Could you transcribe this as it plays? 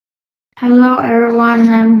Hello everyone,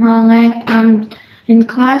 I'm Hoàng. I'm in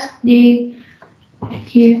class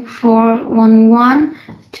D4K11.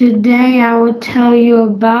 Today I will tell you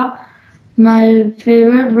about my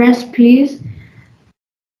favorite recipes.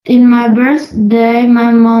 In my birthday,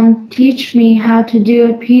 my mom teach me how to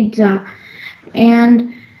do a pizza,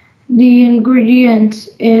 and the ingredients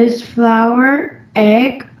is flour,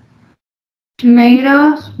 egg,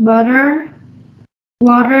 tomatoes, butter,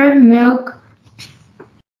 water, milk,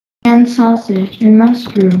 and sausage and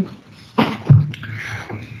mushroom.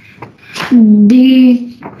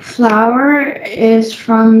 The flour is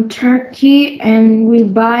from Turkey and we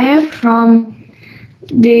buy it from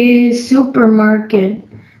the supermarket.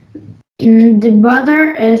 The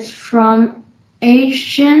butter is from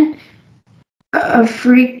Asian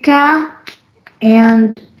Africa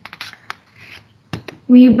and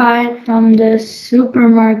we buy it from the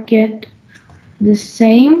supermarket the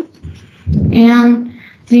same. And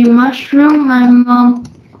the mushroom, my mom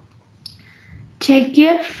take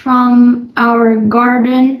it from our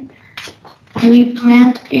garden. We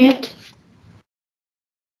plant it.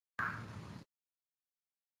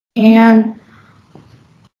 And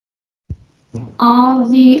all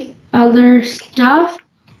the other stuff,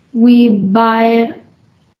 we buy it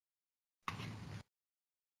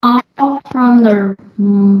all from the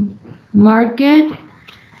market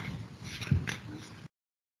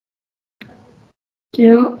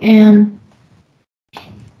too. And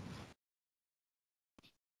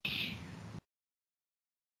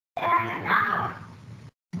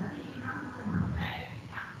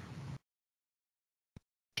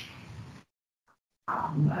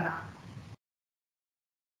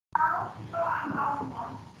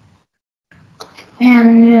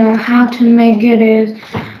how to make it is,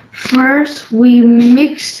 first we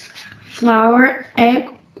mix flour, egg,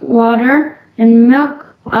 water, and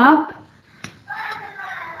milk up.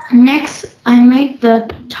 Next, I make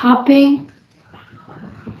the topping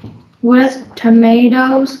with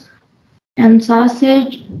tomatoes and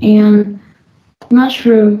sausage and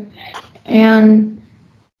mushroom, and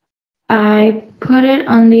I put it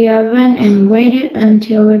on the oven and wait it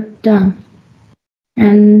until it's done.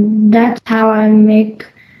 And that's how I make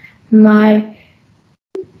my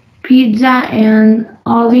pizza and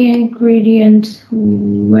all the ingredients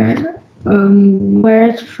where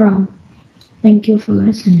it's from. Thank you for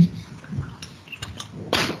listening.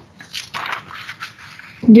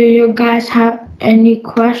 Do you guys have any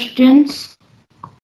questions?